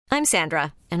I'm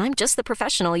Sandra, and I'm just the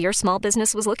professional your small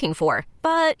business was looking for.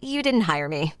 But you didn't hire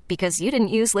me because you didn't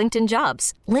use LinkedIn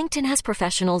Jobs. LinkedIn has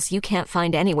professionals you can't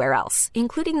find anywhere else,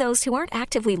 including those who aren't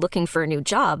actively looking for a new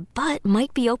job, but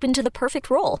might be open to the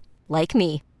perfect role, like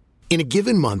me. In a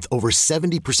given month, over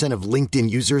 70% of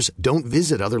LinkedIn users don't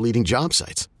visit other leading job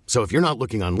sites. So if you're not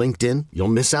looking on LinkedIn, you'll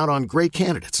miss out on great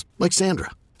candidates like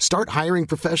Sandra. Start hiring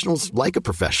professionals like a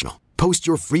professional. Post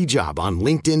your free job on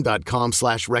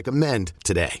linkedin.com/recommend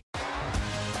today.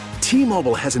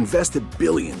 T-Mobile has invested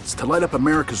billions to light up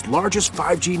America's largest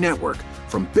 5G network,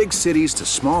 from big cities to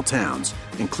small towns,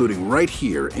 including right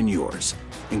here in yours.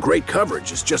 And great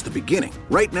coverage is just the beginning.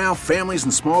 Right now, families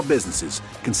and small businesses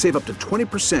can save up to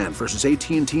 20% versus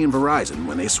AT&T and Verizon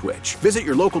when they switch. Visit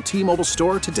your local T-Mobile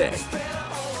store today.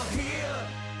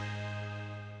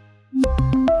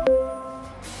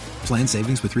 Plan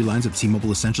savings with 3 lines of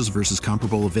T-Mobile Essentials versus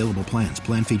comparable available plans.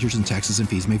 Plan features and taxes and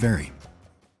fees may vary.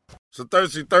 So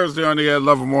Thursday on the Ed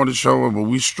Lover Morning Show, but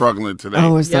we struggling today.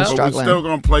 Oh, we're still But struggling. we're still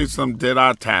going to play some Did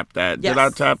I Tap That? Yes. Did I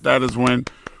Tap That is when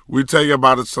we tell you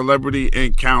about a celebrity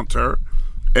encounter,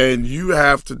 and you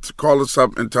have to call us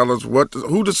up and tell us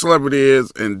who the celebrity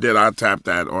is and did I tap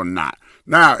that or not.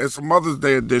 Now, it's a Mother's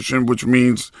Day edition, which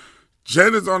means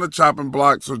Jen is on the chopping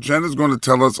block, so Jen is going to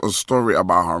tell us a story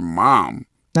about her mom.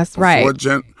 That's right.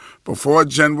 Before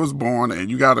Jen was born,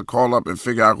 and you got to call up and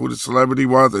figure out who the celebrity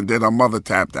was and did her mother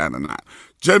tap that or not.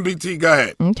 Jen BT, go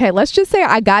ahead. Okay, let's just say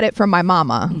I got it from my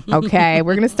mama. Okay,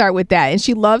 we're going to start with that. And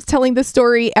she loves telling the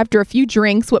story after a few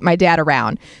drinks with my dad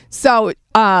around. So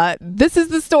this is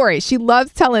the story. She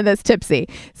loves telling this tipsy.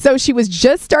 So she was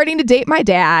just starting to date my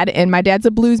dad, and my dad's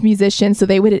a blues musician, so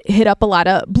they would hit up a lot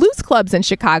of blues clubs in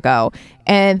Chicago.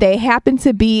 And they happened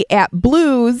to be at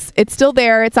Blues. It's still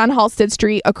there. It's on Halsted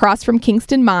Street across from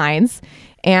Kingston Mines.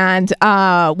 And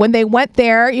when they went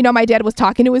there, you know, my dad was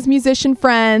talking to his musician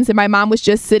friends, and my mom was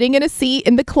just sitting in a seat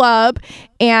in the club.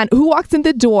 And who walks in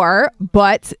the door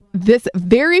but this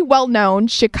very well-known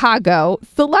Chicago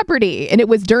celebrity? And it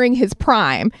was during his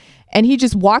prime. And he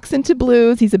just walks into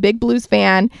Blues. He's a big blues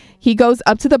fan. He goes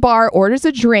up to the bar, orders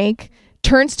a drink,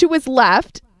 turns to his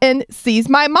left, and sees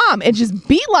my mom and just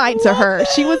beeline to her.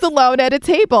 She was alone at a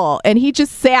table, and he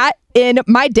just sat in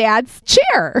my dad's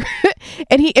chair.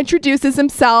 And he introduces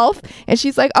himself, and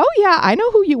she's like, "Oh yeah, I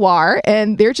know who you are."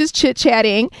 And they're just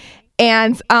chit-chatting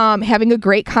and having a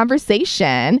great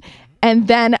conversation. And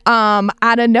then out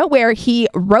of nowhere, he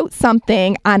wrote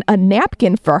something on a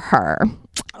napkin for her.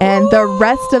 And the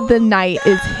rest of the night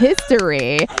is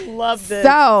history. I love this.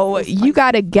 So you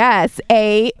got to guess,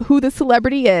 A, who the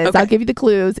celebrity is. Okay. I'll give you the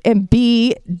clues. And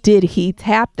B, did he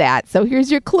tap that? So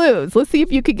here's your clues. Let's see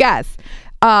if you could guess.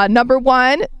 Number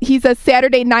 1, he's a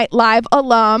Saturday Night Live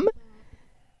alum.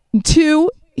 2,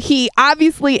 he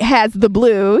obviously has the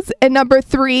blues. And number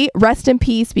 3, rest in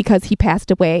peace because he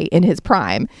passed away in his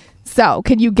prime. So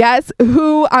can you guess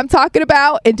who I'm talking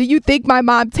about? And do you think my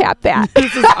mom tapped that?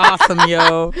 This is awesome,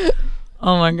 yo.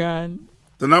 Oh, my God.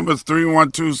 The number is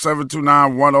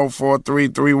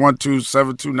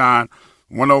 312-729-1043,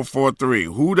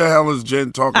 312-729-1043. Who the hell is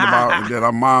Jen talking about and did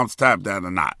her mom's tap that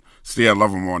or not? It's the Ed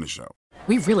Lover Morning Show.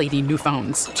 We really need new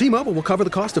phones. T-Mobile will cover the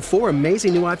cost of 4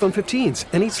 amazing new iPhone 15s,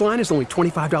 and each line is only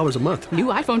 $25 a month. New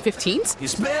iPhone 15s?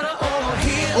 It's better over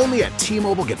here. Only at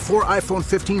T-Mobile, get 4 iPhone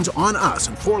 15s on us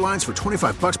and 4 lines for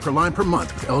 $25 per line per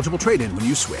month with eligible trade-in when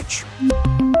you switch.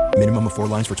 Minimum of 4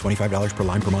 lines for $25 per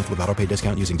line per month with autopay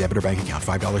discount using debit or bank account.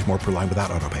 $5 more per line without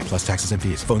autopay, plus taxes and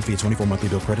fees. Phone fee at 24 monthly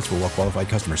bill credits for well-qualified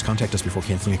customers. Contact us before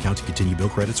canceling account to continue bill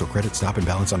credits or credit stop and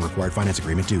balance on required finance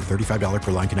agreement due. $35 per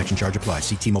line connection charge applies.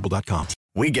 See T-Mobile.com.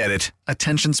 We get it.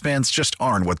 Attention spans just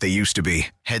aren't what they used to be.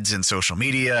 Heads in social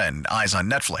media and eyes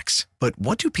on Netflix. But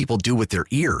what do people do with their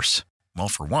ears? Well,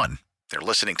 for one, they're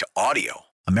listening to audio.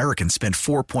 Americans spend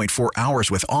 4.4 hours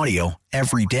with audio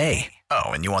every day. Oh,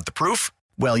 and you want the proof?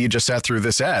 Well, you just sat through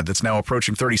this ad that's now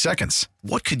approaching 30 seconds.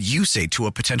 What could you say to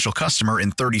a potential customer in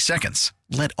 30 seconds?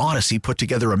 Let Odyssey put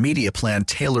together a media plan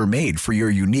tailor-made for your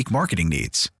unique marketing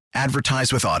needs.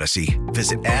 Advertise with Odyssey.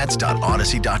 Visit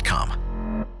ads.odyssey.com.